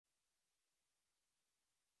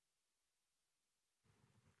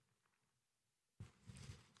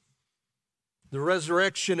The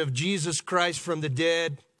resurrection of Jesus Christ from the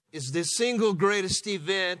dead is the single greatest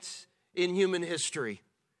event in human history.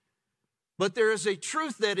 But there is a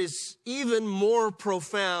truth that is even more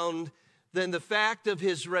profound than the fact of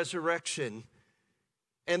his resurrection,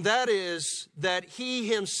 and that is that he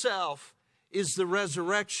himself is the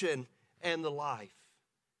resurrection and the life.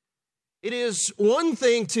 It is one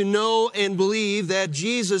thing to know and believe that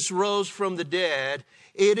Jesus rose from the dead.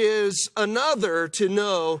 It is another to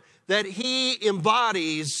know that he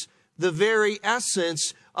embodies the very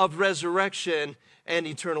essence of resurrection and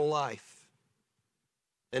eternal life.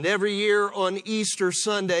 And every year on Easter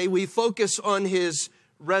Sunday, we focus on his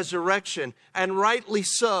resurrection, and rightly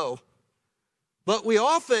so. But we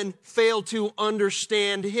often fail to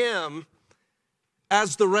understand him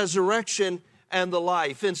as the resurrection and the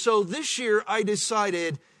life. And so this year I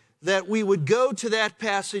decided that we would go to that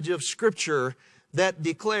passage of Scripture that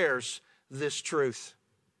declares this truth.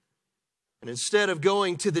 And instead of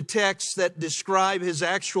going to the texts that describe his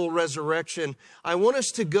actual resurrection, I want us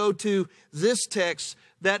to go to this text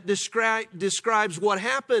that describes what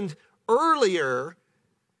happened earlier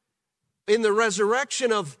in the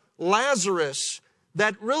resurrection of Lazarus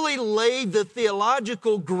that really laid the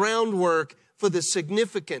theological groundwork for the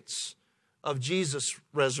significance of Jesus'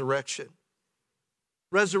 resurrection.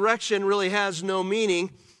 Resurrection really has no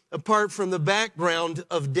meaning apart from the background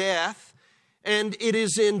of death. And it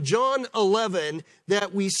is in John 11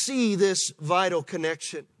 that we see this vital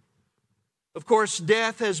connection. Of course,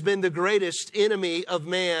 death has been the greatest enemy of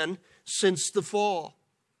man since the fall.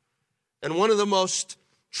 And one of the most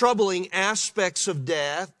troubling aspects of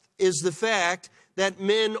death is the fact that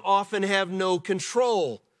men often have no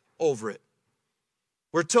control over it.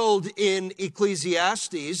 We're told in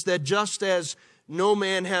Ecclesiastes that just as no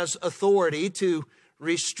man has authority to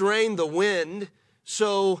restrain the wind,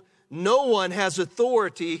 so no one has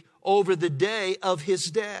authority over the day of his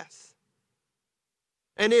death.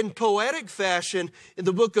 And in poetic fashion, in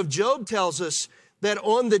the book of Job tells us that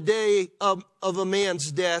on the day of a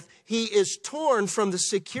man's death, he is torn from the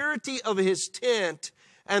security of his tent,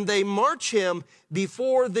 and they march him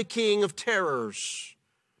before the king of terrors.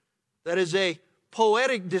 That is a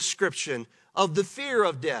poetic description of the fear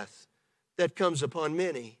of death that comes upon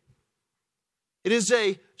many. It is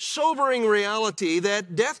a sobering reality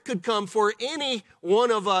that death could come for any one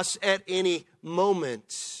of us at any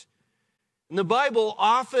moment. And the Bible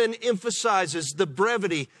often emphasizes the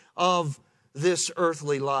brevity of this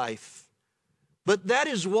earthly life. But that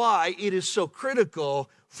is why it is so critical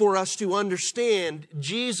for us to understand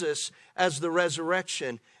Jesus as the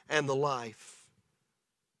resurrection and the life.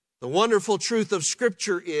 The wonderful truth of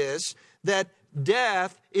Scripture is that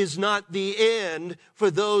death is not the end for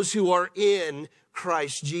those who are in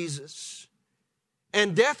Christ Jesus.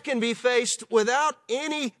 And death can be faced without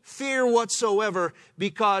any fear whatsoever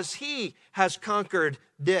because he has conquered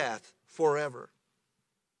death forever.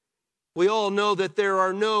 We all know that there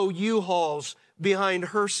are no U-Hauls behind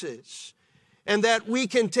hearses, and that we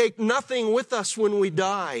can take nothing with us when we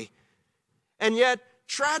die. And yet,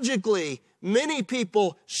 tragically, many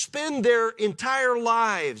people spend their entire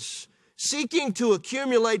lives seeking to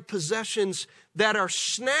accumulate possessions that are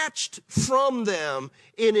snatched from them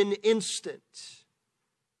in an instant.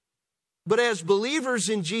 But as believers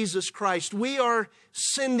in Jesus Christ, we are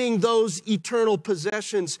sending those eternal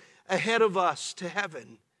possessions ahead of us to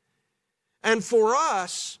heaven. And for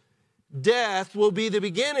us, death will be the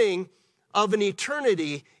beginning of an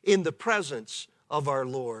eternity in the presence of our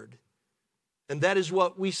Lord. And that is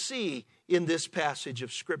what we see in this passage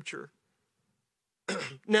of Scripture.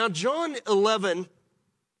 Now, John 11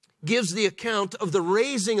 gives the account of the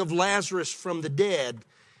raising of Lazarus from the dead.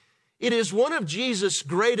 It is one of Jesus'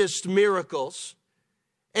 greatest miracles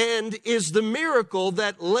and is the miracle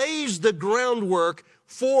that lays the groundwork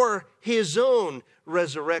for his own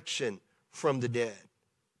resurrection from the dead.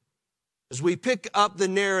 As we pick up the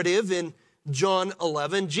narrative in John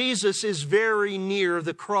 11, Jesus is very near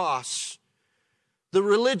the cross. The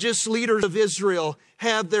religious leaders of Israel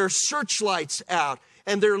have their searchlights out,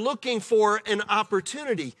 and they're looking for an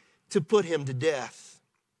opportunity to put him to death.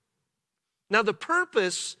 Now, the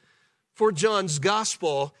purpose for John's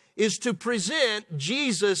gospel is to present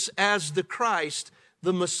Jesus as the Christ,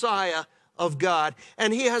 the Messiah of God.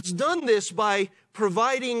 And he has done this by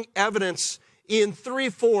providing evidence in three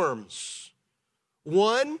forms.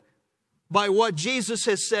 One, by what Jesus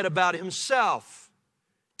has said about himself.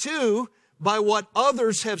 Two, by what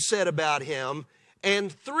others have said about him.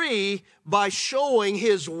 And three, by showing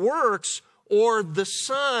his works or the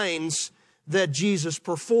signs that Jesus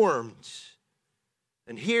performed.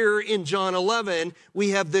 And here in John 11, we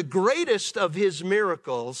have the greatest of his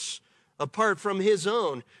miracles, apart from his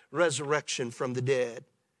own resurrection from the dead.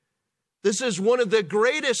 This is one of the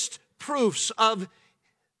greatest proofs of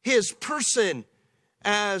his person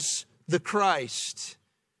as the Christ.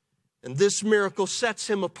 And this miracle sets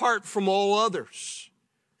him apart from all others.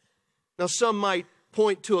 Now, some might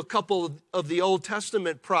point to a couple of the Old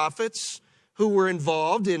Testament prophets who were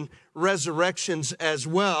involved in resurrections as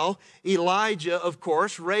well. Elijah, of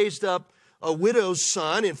course, raised up a widow's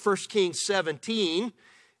son in 1 Kings 17,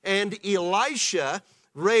 and Elisha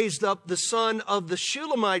raised up the son of the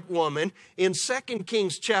Shulamite woman in 2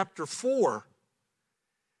 Kings chapter 4.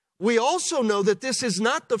 We also know that this is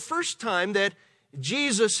not the first time that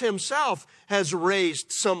Jesus himself has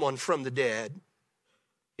raised someone from the dead.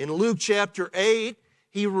 In Luke chapter 8,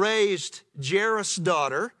 he raised Jairus'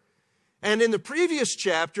 daughter, and in the previous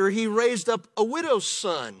chapter, he raised up a widow's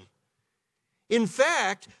son. In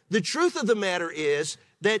fact, the truth of the matter is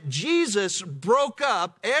that Jesus broke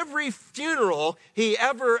up every funeral he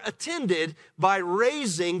ever attended by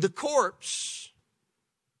raising the corpse.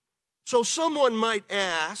 So someone might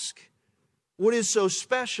ask, what is so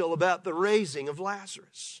special about the raising of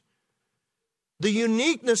Lazarus? The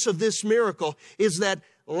uniqueness of this miracle is that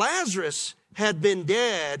Lazarus had been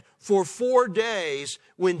dead for 4 days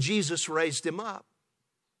when Jesus raised him up.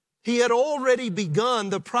 He had already begun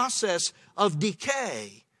the process of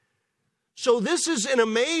decay. So this is an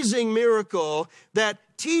amazing miracle that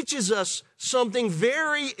teaches us something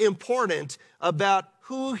very important about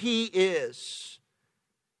who he is.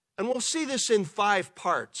 And we'll see this in 5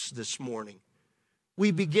 parts this morning.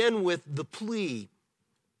 We begin with the plea.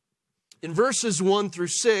 In verses 1 through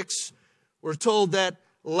 6, we're told that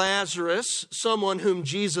Lazarus, someone whom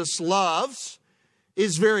Jesus loves,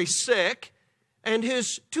 is very sick, and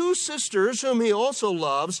his 2 sisters, whom he also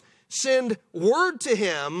loves, send word to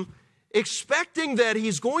him, expecting that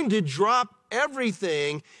he's going to drop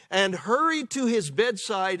everything and hurry to his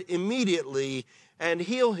bedside immediately and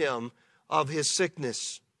heal him of his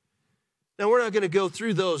sickness. Now, we're not going to go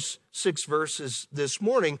through those 6 verses this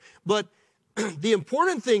morning, but the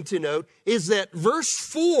important thing to note is that verse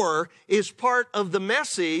 4 is part of the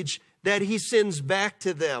message that he sends back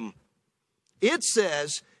to them. It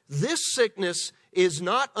says, "This sickness is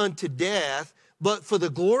not unto death, but for the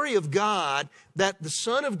glory of God, that the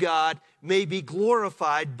Son of God may be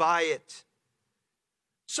glorified by it."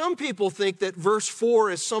 Some people think that verse 4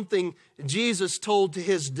 is something Jesus told to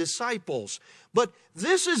his disciples, but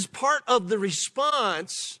this is part of the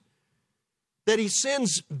response that he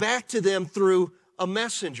sends back to them through a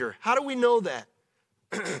messenger. How do we know that?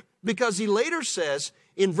 Because he later says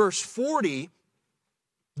in verse 40,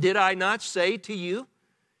 "Did I not say to you,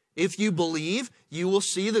 if you believe, you will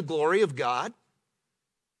see the glory of God?"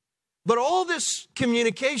 But all this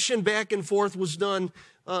communication back and forth was done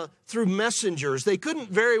through messengers. They couldn't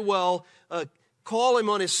very well call him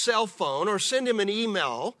on his cell phone or send him an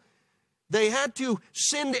email. They had to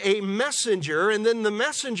send a messenger, and then the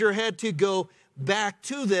messenger had to go back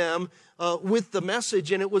to them with the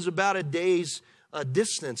message, and it was about a day's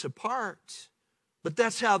distance apart. But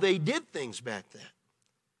that's how they did things back then.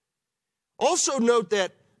 Also note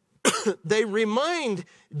that they remind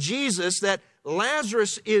Jesus that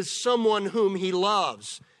Lazarus is someone whom he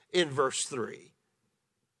loves in verse 3.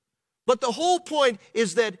 But the whole point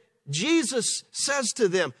is that Jesus says to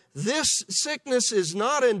them, "This sickness is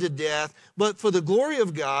not unto death, but for the glory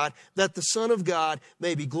of God, that the Son of God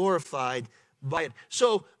may be glorified by it."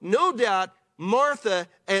 So no doubt Martha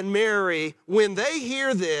and Mary, when they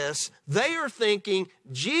hear this, they are thinking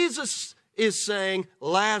Jesus is saying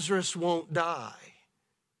Lazarus won't die.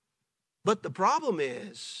 But the problem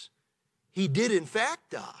is, he did in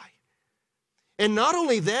fact die. And not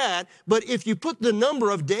only that, but if you put the number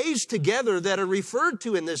of days together that are referred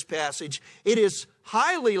to in this passage, it is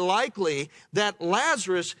highly likely that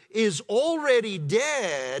Lazarus is already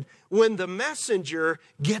dead when the messenger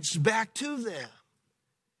gets back to them.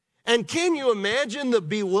 And can you imagine the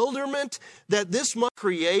bewilderment that this must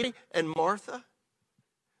create in Martha?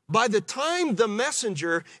 By the time the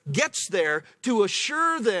messenger gets there to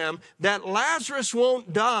assure them that Lazarus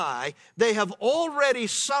won't die, they have already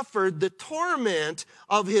suffered the torment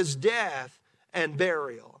of his death and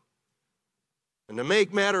burial. And to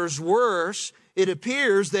make matters worse, it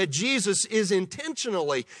appears that Jesus is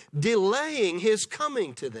intentionally delaying his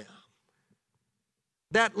coming to them.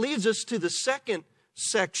 That leads us to the second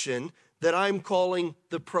section that I'm calling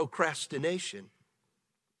the procrastination.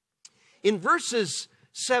 In verses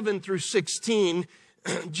 7 through 16,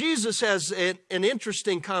 Jesus has an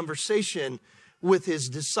interesting conversation with his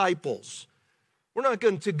disciples. We're not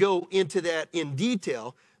going to go into that in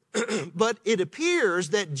detail, But it appears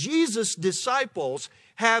that Jesus' disciples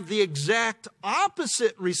have the exact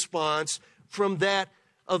opposite response from that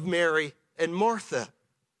of Mary and Martha.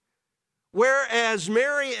 Whereas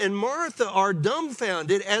Mary and Martha are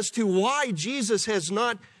dumbfounded as to why Jesus has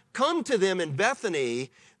not come to them in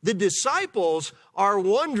Bethany, the disciples are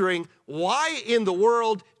wondering why in the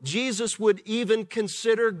world Jesus would even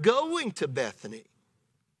consider going to Bethany.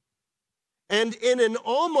 And in an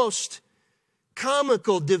almost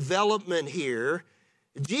comical development here,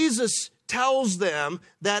 Jesus tells them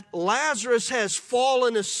that Lazarus has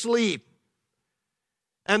fallen asleep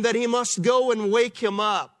and that he must go and wake him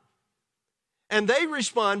up. And they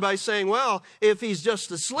respond by saying, well, if he's just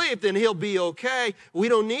asleep, then he'll be okay. We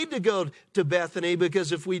don't need to go to Bethany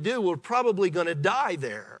because if we do, we're probably going to die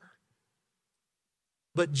there.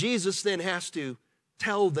 But Jesus then has to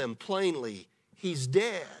tell them plainly, he's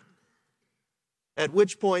dead. At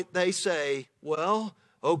which point they say, well,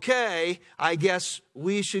 okay, I guess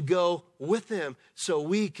we should go with him so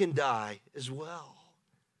we can die as well.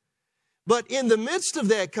 But in the midst of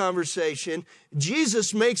that conversation,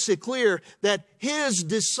 Jesus makes it clear that his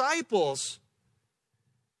disciples,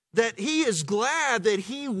 that he is glad that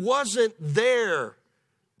he wasn't there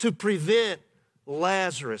to prevent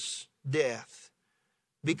Lazarus' death.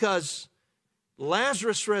 Because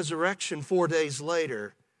Lazarus' resurrection 4 days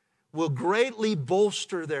later will greatly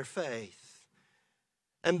bolster their faith.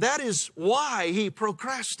 And that is why he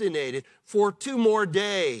procrastinated for 2 more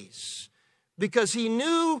days. Because he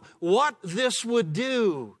knew what this would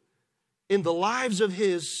do in the lives of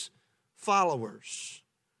his followers.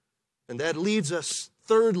 And that leads us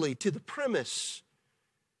thirdly to the premise.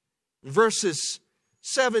 In verses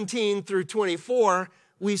 17 through 24,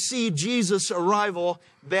 we see Jesus' arrival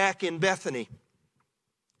back in Bethany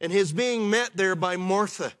and his being met there by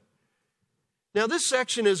Martha. Now, this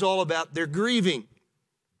section is all about their grieving.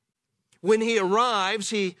 When he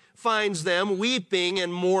arrives, he finds them weeping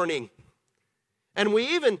and mourning. And we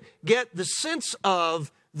even get the sense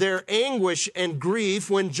of their anguish and grief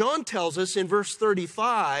when John tells us in verse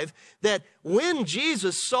 35 that when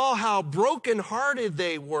Jesus saw how brokenhearted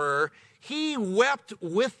they were, he wept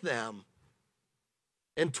with them.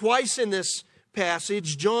 And twice in this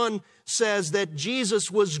passage, John says that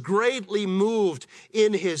Jesus was greatly moved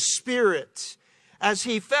in his spirit as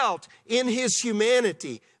he felt in his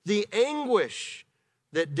humanity the anguish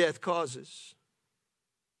that death causes.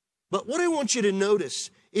 But what I want you to notice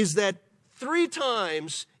is that 3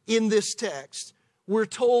 times in this text, we're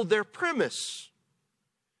told their premise.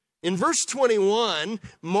 In verse 21,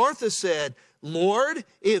 Martha said, "Lord,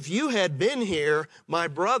 if you had been here, my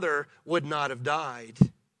brother would not have died."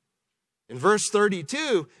 In verse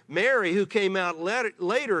 32, Mary, who came out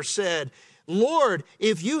later, said, "Lord,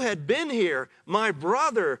 if you had been here, my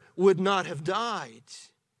brother would not have died."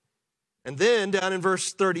 And then down in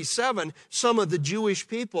verse 37, some of the Jewish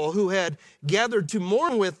people who had gathered to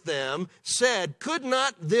mourn with them said, "Could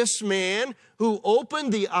not this man who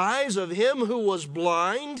opened the eyes of him who was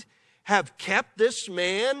blind have kept this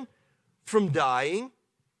man from dying?"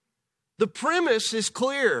 The premise is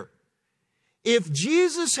clear. If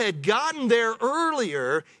Jesus had gotten there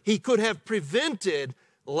earlier, he could have prevented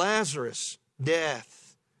Lazarus' death.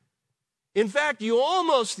 In fact, you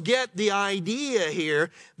almost get the idea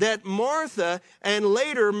here that Martha and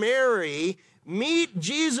later Mary meet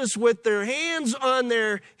Jesus with their hands on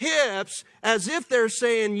their hips as if they're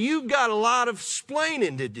saying, "You've got a lot of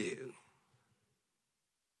explaining to do."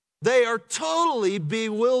 They are totally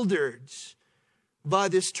bewildered by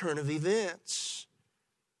this turn of events.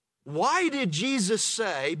 Why did Jesus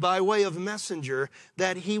say, by way of messenger,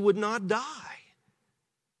 that he would not die?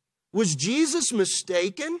 Was Jesus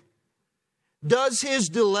mistaken? Does his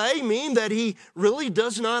delay mean that he really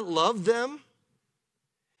does not love them?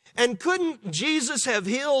 And couldn't Jesus have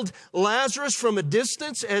healed Lazarus from a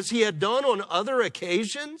distance as he had done on other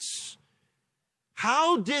occasions?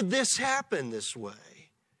 How did this happen this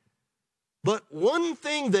way? But one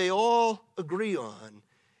thing they all agree on: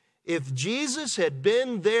 if Jesus had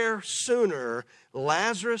been there sooner,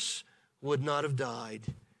 Lazarus would not have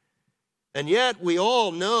died. And yet we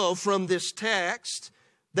all know from this text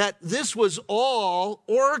that this was all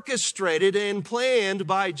orchestrated and planned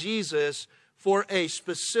by Jesus for a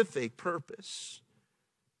specific purpose.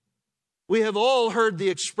 We have all heard the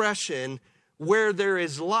expression, "Where there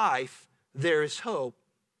is life, there is hope."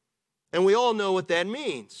 And we all know what that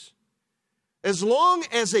means. As long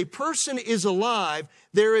as a person is alive,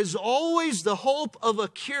 there is always the hope of a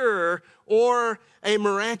cure or a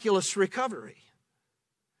miraculous recovery.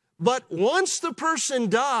 But once the person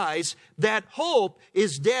dies, that hope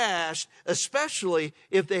is dashed, especially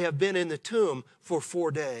if they have been in the tomb for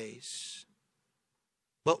 4 days.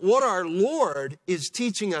 But what our Lord is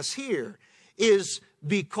teaching us here is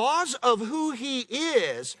because of who He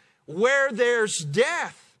is, where there's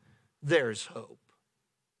death, there's hope.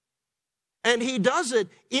 And He does it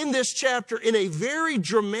in this chapter in a very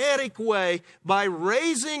dramatic way by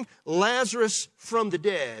raising Lazarus from the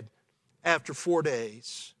dead after 4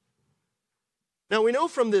 days. Now we know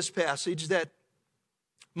from this passage that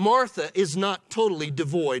Martha is not totally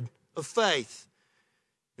devoid of faith.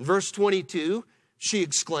 In verse 22, she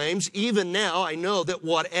exclaims, "Even now I know that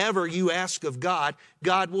whatever you ask of God,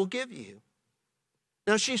 God will give you."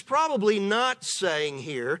 Now she's probably not saying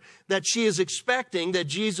here that she is expecting that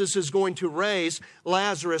Jesus is going to raise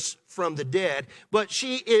Lazarus from the dead, but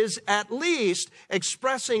she is at least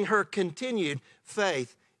expressing her continued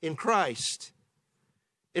faith in Christ.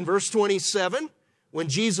 In verse 27, when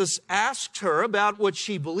Jesus asks her about what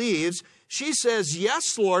she believes, she says,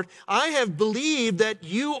 "Yes, Lord, I have believed that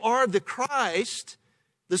you are the Christ,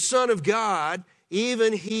 the Son of God,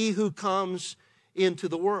 even He who comes into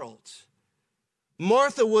the world."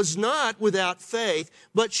 Martha was not without faith,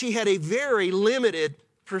 but she had a very limited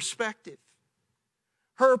perspective.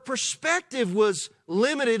 Her perspective was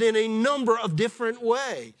limited in a number of different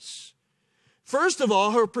ways. First of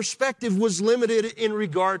all, her perspective was limited in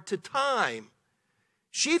regard to time.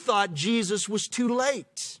 She thought Jesus was too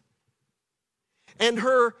late. And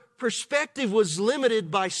her perspective was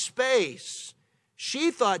limited by space.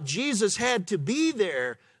 She thought Jesus had to be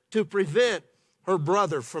there to prevent her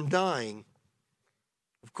brother from dying.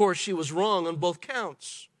 Of course, she was wrong on both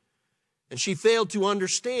counts. And she failed to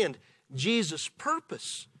understand Jesus'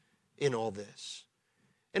 purpose in all this.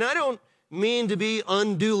 And I don't mean to be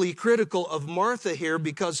unduly critical of Martha here,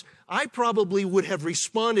 because I probably would have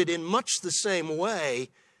responded in much the same way.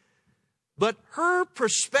 But her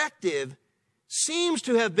perspective seems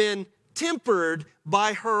to have been tempered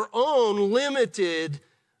by her own limited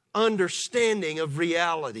understanding of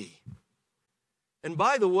reality. And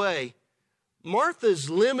by the way, Martha's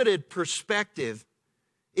limited perspective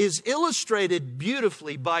is illustrated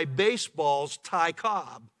beautifully by baseball's Ty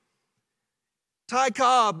Cobb. Ty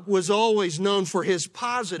Cobb was always known for his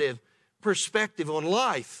positive perspective on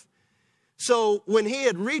life. So when he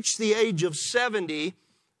had reached the age of 70,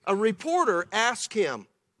 a reporter asked him,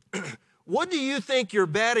 "What do you think your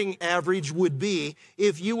batting average would be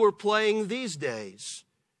if you were playing these days?"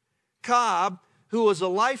 Cobb, who was a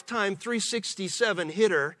lifetime .367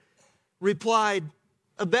 hitter, replied,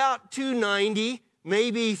 "About 290,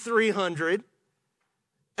 maybe 300.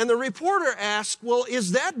 And the reporter asked, "Well,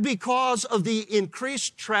 is that because of the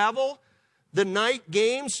increased travel, the night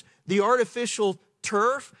games, the artificial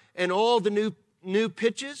turf, and all the new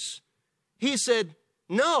pitches?" He said,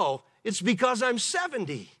 "No, it's because I'm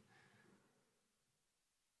 70.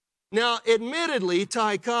 Now, admittedly,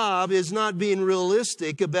 Ty Cobb is not being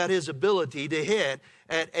realistic about his ability to hit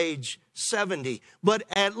at age 70. But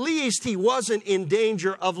at least he wasn't in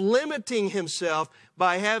danger of limiting himself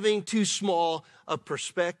by having too small a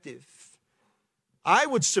perspective. I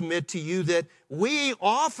would submit to you that we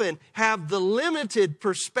often have the limited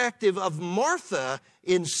perspective of Martha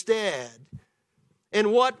instead.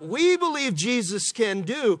 And what we believe Jesus can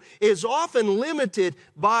do is often limited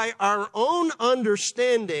by our own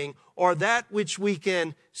understanding, or that which we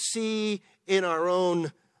can see in our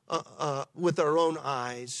own, with our own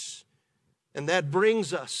eyes. And that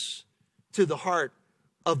brings us to the heart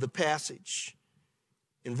of the passage.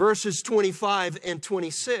 In verses 25 and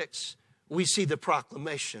 26, we see the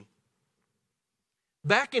proclamation.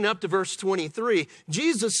 Backing up to verse 23,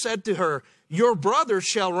 Jesus said to her, "Your brother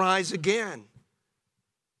shall rise again."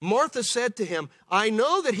 Martha said to him, "I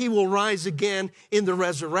know that he will rise again in the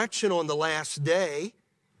resurrection on the last day."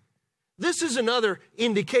 This is another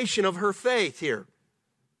indication of her faith here.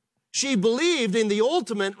 She believed in the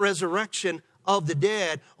ultimate resurrection of the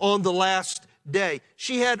dead on the last day.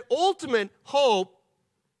 She had ultimate hope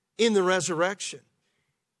in the resurrection.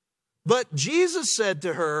 But Jesus said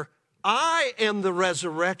to her, "I am the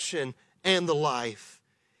resurrection and the life.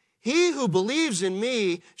 He who believes in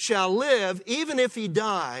me shall live even if he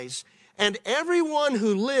dies, and everyone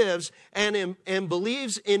who lives and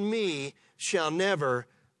believes in me shall never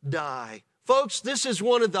die." Folks, this is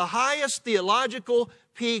one of the highest theological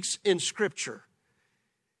peaks in Scripture.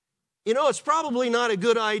 You know, it's probably not a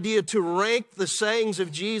good idea to rank the sayings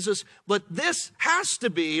of Jesus, but this has to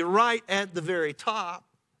be right at the very top.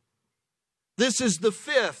 This is the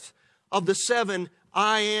fifth of the 7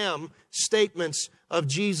 I am statements of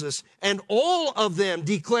Jesus, and all of them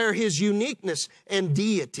declare his uniqueness and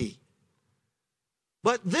deity.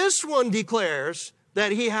 But this one declares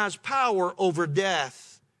that he has power over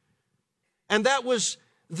death. And that was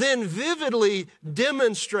then vividly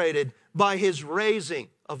demonstrated by his raising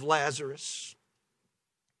of Lazarus.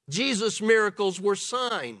 Jesus' miracles were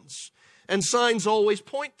signs, and signs always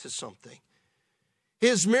point to something.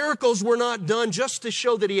 His miracles were not done just to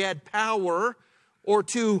show that he had power or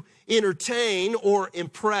to entertain or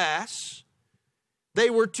impress. They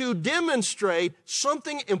were to demonstrate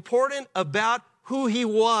something important about who he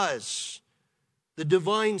was, the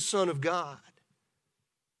divine Son of God.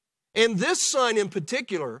 And this sign in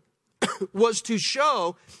particular was to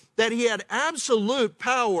show that he had absolute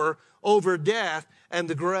power over death and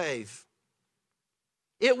the grave.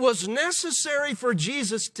 It was necessary for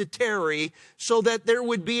Jesus to tarry so that there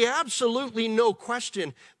would be absolutely no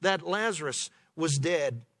question that Lazarus was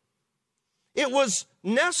dead. It was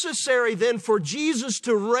necessary then for Jesus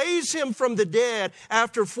to raise him from the dead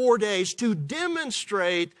after 4 days to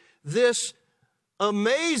demonstrate this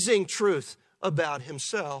amazing truth about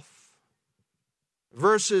himself.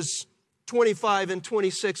 Verses 25 and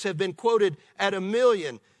 26 have been quoted at 1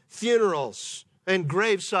 million funerals and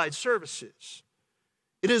graveside services.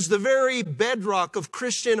 It is the very bedrock of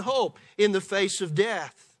Christian hope in the face of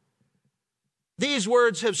death. These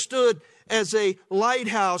words have stood as a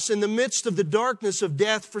lighthouse in the midst of the darkness of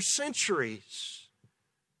death for centuries.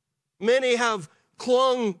 Many have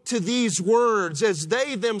clung to these words as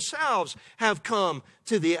they themselves have come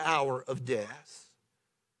to the hour of death.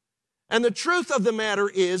 And the truth of the matter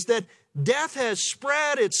is that death has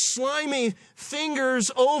spread its slimy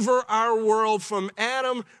fingers over our world from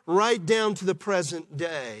Adam right down to the present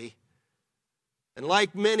day. And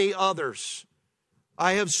like many others,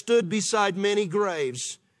 I have stood beside many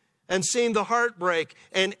graves and seen the heartbreak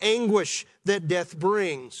and anguish that death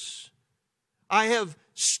brings. I have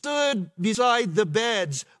stood beside the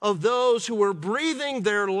beds of those who were breathing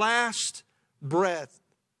their last breath.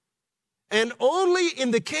 And only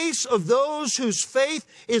in the case of those whose faith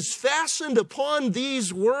is fastened upon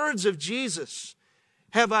these words of Jesus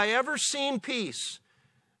have I ever seen peace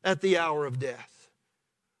at the hour of death.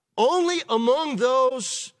 Only among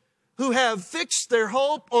those who have fixed their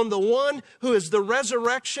hope on the one who is the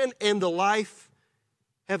resurrection and the life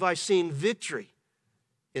have I seen victory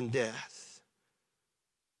in death.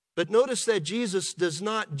 But notice that Jesus does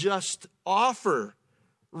not just offer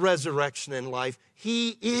resurrection and life.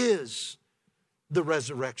 He is the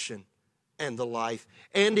resurrection and the life.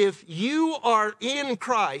 And if you are in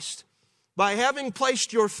Christ, by having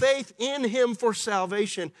placed your faith in him for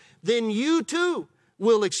salvation, then you too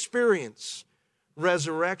will experience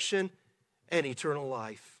resurrection and eternal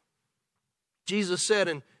life. Jesus said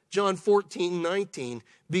in John 14:19,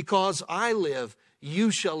 "Because I live,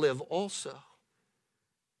 you shall live also."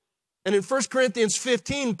 And in 1 Corinthians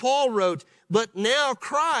 15, Paul wrote, "But now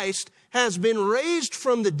Christ has been raised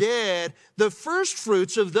from the dead, the first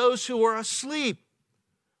fruits of those who are asleep.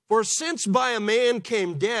 For since by a man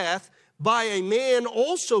came death, by a man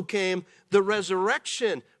also came the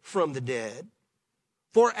resurrection from the dead.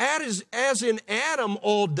 For as in Adam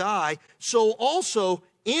all die, so also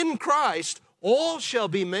in Christ all shall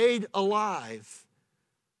be made alive.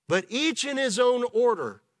 But each in his own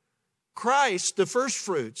order, Christ the first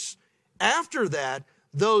fruits, after that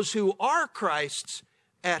those who are Christ's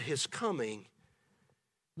at his coming.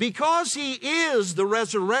 Because he is the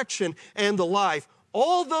resurrection and the life,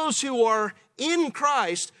 all those who are in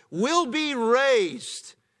Christ will be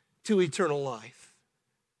raised to eternal life."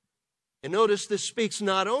 And notice this speaks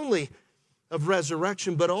not only of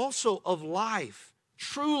resurrection, but also of life,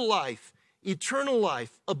 true life, eternal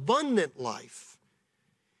life, abundant life.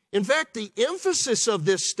 In fact, the emphasis of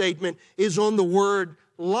this statement is on the word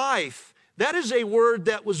life. That is a word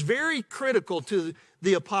that was very critical to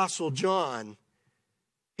the Apostle John.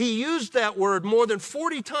 He used that word more than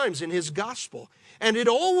 40 times in his gospel. And it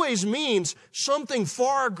always means something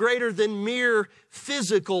far greater than mere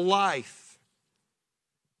physical life.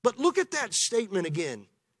 But look at that statement again.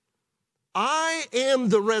 I am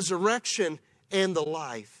the resurrection and the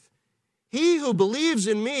life. He who believes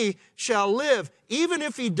in me shall live even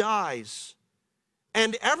if he dies.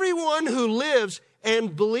 And everyone who lives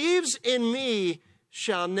and believes in me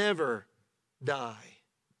shall never die.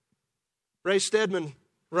 Ray Stedman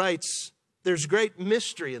writes, "There's great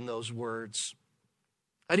mystery in those words.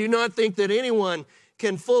 I do not think that anyone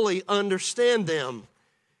can fully understand them.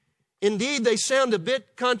 Indeed, they sound a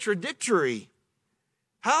bit contradictory.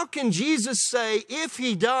 How can Jesus say, if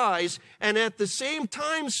he dies, and at the same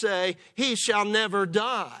time say, he shall never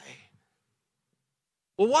die?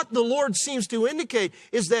 Well, what the Lord seems to indicate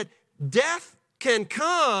is that death can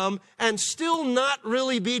come and still not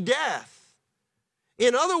really be death.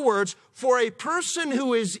 In other words, for a person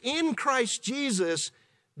who is in Christ Jesus,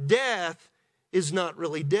 death is not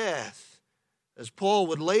really death. As Paul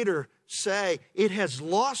would later say, it has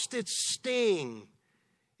lost its sting.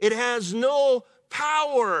 It has no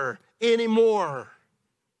power anymore.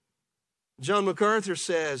 John MacArthur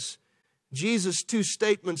says, Jesus' two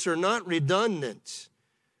statements are not redundant.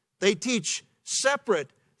 They teach separate,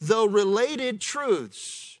 though related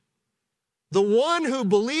truths. The one who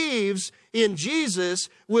believes in Jesus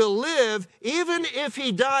will live even if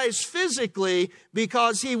he dies physically,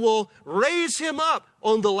 because he will raise him up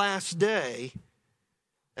on the last day.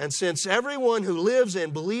 And since everyone who lives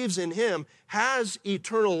and believes in him has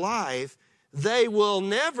eternal life, they will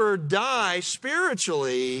never die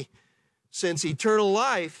spiritually, since eternal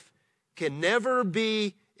life can never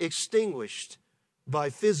be extinguished by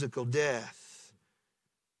physical death.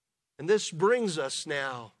 And this brings us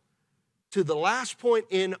now to the last point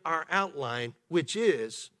in our outline, which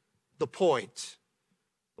is the point.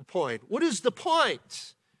 The point. What is the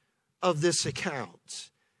point of this account?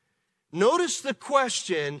 Notice the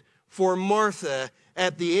question for Martha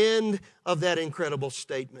at the end of that incredible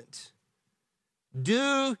statement.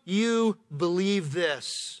 Do you believe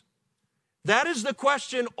this? That is the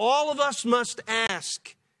question all of us must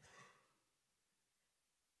ask.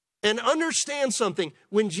 And understand something.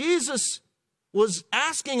 When Jesus was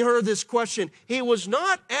asking her this question, he was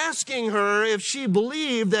not asking her if she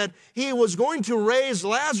believed that he was going to raise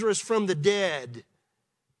Lazarus from the dead.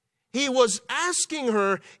 He was asking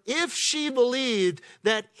her if she believed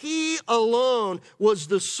that he alone was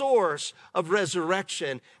the source of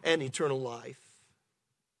resurrection and eternal life.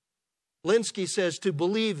 Linsky says to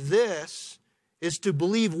believe this is to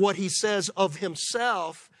believe what he says of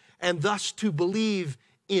himself, and thus to believe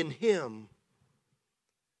in him.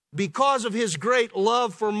 Because of his great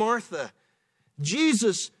love for Martha,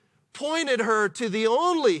 Jesus pointed her to the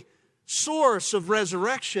only source of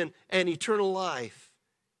resurrection and eternal life,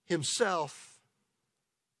 himself.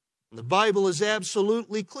 And the Bible is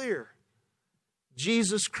absolutely clear.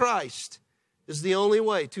 Jesus Christ is the only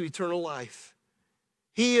way to eternal life.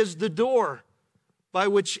 He is the door by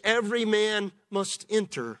which every man must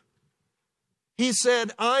enter. He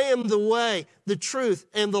said, I am the way, the truth,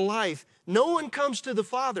 and the life. No one comes to the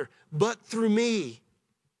Father but through me.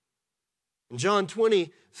 In John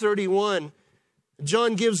 20:31,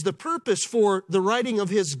 John gives the purpose for the writing of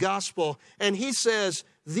his gospel, and he says,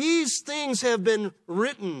 these things have been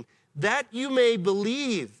written that you may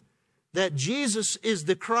believe that Jesus is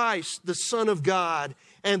the Christ, the Son of God,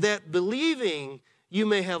 and that believing you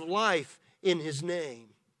may have life in his name.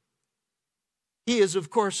 He is, of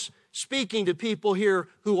course, speaking to people here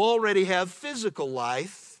who already have physical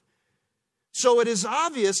life. So it is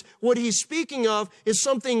obvious what he's speaking of is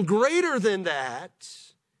something greater than that.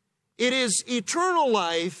 It is eternal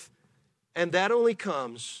life, and that only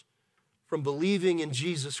comes from believing in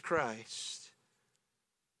Jesus Christ.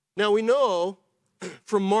 Now we know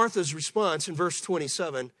from Martha's response in verse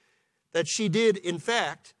 27 that she did, in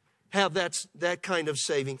fact, have that kind of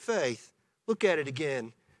saving faith. Look at it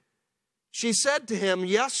again. She said to him,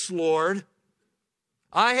 yes, Lord,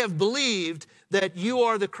 I have believed that you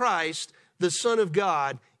are the Christ, the Son of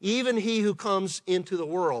God, even he who comes into the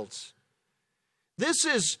world. This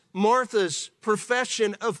is Martha's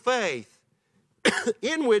profession of faith,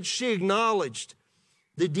 in which she acknowledged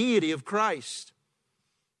the deity of Christ,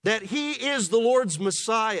 that he is the Lord's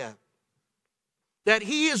Messiah, that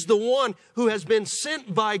he is the one who has been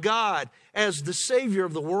sent by God as the Savior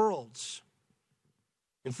of the world.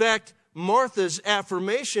 In fact, Martha's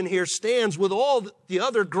affirmation here stands with all the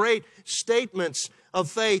other great statements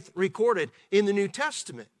of faith recorded in the New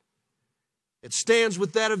Testament. It stands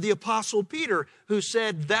with that of the Apostle Peter, who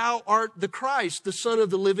said, thou art the Christ, the Son of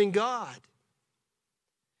the living God.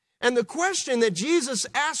 And the question that Jesus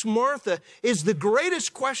asked Martha is the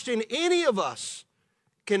greatest question any of us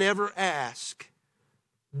can ever ask.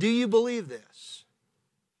 Do you believe this?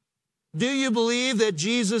 Do you believe that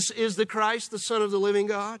Jesus is the Christ, the Son of the living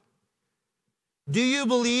God? Do you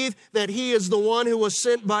believe that he is the one who was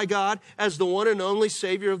sent by God as the one and only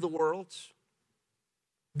Savior of the world?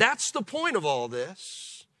 That's the point of all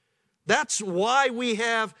this. That's why we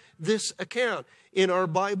have this account in our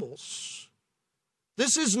Bibles.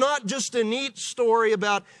 This is not just a neat story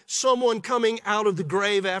about someone coming out of the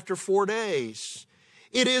grave after 4 days.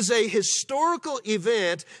 It is a historical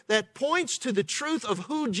event that points to the truth of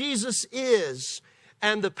who Jesus is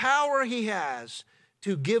and the power he has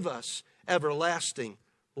to give us everlasting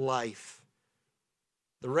life.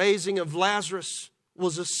 The raising of Lazarus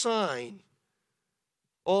was a sign.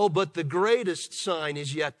 Oh, but the greatest sign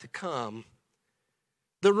is yet to come.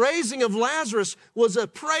 The raising of Lazarus was a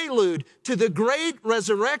prelude to the great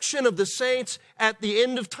resurrection of the saints at the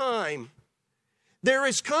end of time. There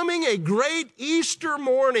is coming a great Easter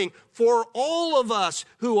morning for all of us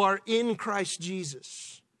who are in Christ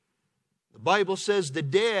Jesus. The Bible says the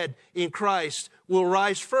dead in Christ will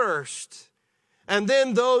rise first. And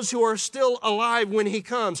then those who are still alive when He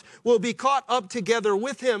comes will be caught up together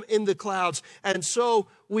with Him in the clouds. And so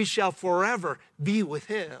we shall forever be with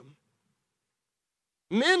Him.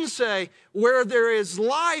 Men say, where there is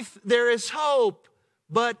life, there is hope.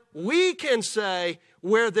 But we can say,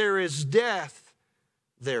 where there is death,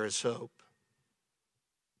 there is hope.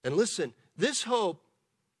 And listen, this hope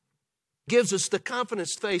gives us the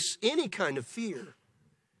confidence to face any kind of fear.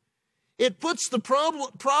 It puts the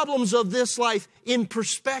problems of this life in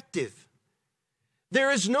perspective.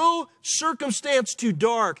 There is no circumstance too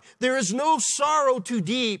dark. There is no sorrow too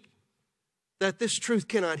deep that this truth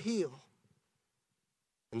cannot heal.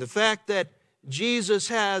 And the fact that Jesus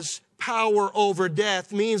has power over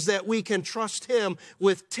death means that we can trust Him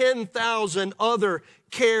with 10,000 other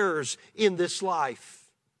cares in this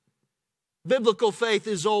life. Biblical faith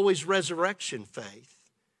is always resurrection faith.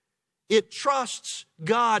 It trusts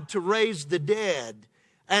God to raise the dead,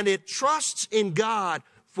 and it trusts in God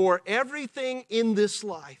for everything in this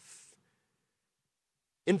life.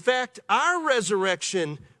 In fact, our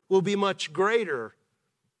resurrection will be much greater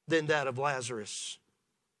than that of Lazarus.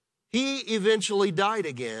 He eventually died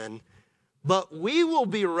again, but we will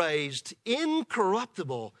be raised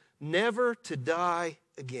incorruptible, never to die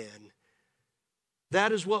again.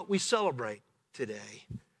 That is what we celebrate today.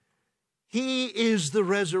 He is the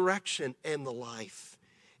resurrection and the life.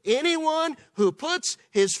 Anyone who puts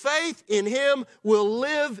his faith in Him will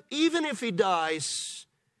live even if he dies.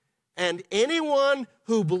 And anyone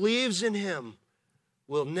who believes in Him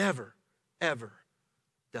will never, ever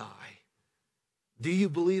die. Do you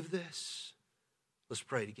believe this? Let's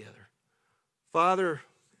pray together. Father,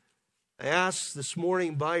 I ask this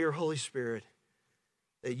morning by your Holy Spirit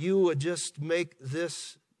that you would just make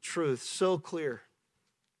this truth so clear.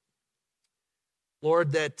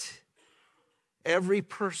 Lord, that every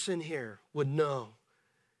person here would know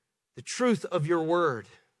the truth of your word,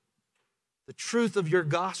 the truth of your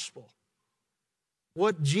gospel,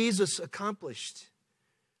 what Jesus accomplished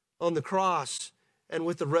on the cross and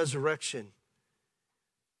with the resurrection,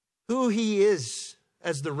 who He is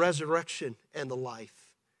as the resurrection and the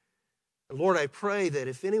life. And Lord, I pray that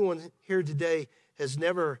if anyone here today has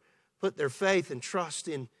never put their faith and trust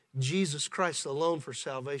in Jesus Christ alone for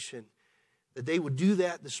salvation, that they would do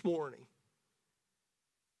that this morning.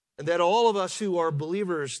 And that all of us who are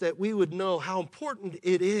believers, that we would know how important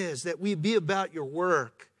it is that we be about your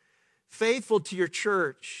work, faithful to your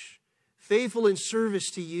church, faithful in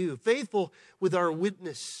service to you, faithful with our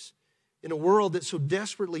witness in a world that so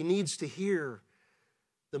desperately needs to hear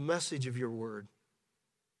the message of your word.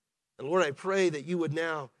 And Lord, I pray that you would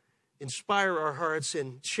now inspire our hearts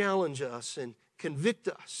and challenge us and convict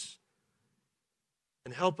us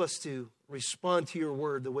and help us to respond to your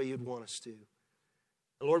word the way you'd want us to.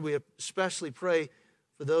 And Lord, we especially pray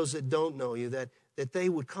for those that don't know you, that they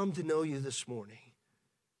would come to know you this morning.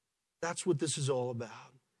 That's what this is all about.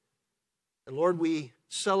 And Lord, we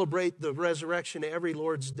celebrate the resurrection every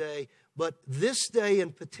Lord's Day, but this day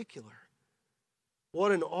in particular,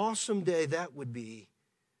 what an awesome day that would be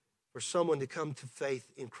for someone to come to faith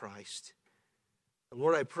in Christ. And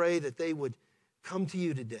Lord, I pray that they would come to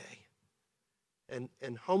you today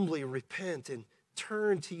and humbly repent and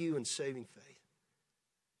turn to you in saving faith.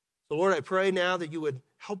 So Lord, I pray now that you would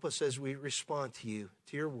help us as we respond to you,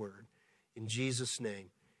 to your word. In Jesus' name,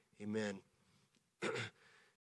 amen.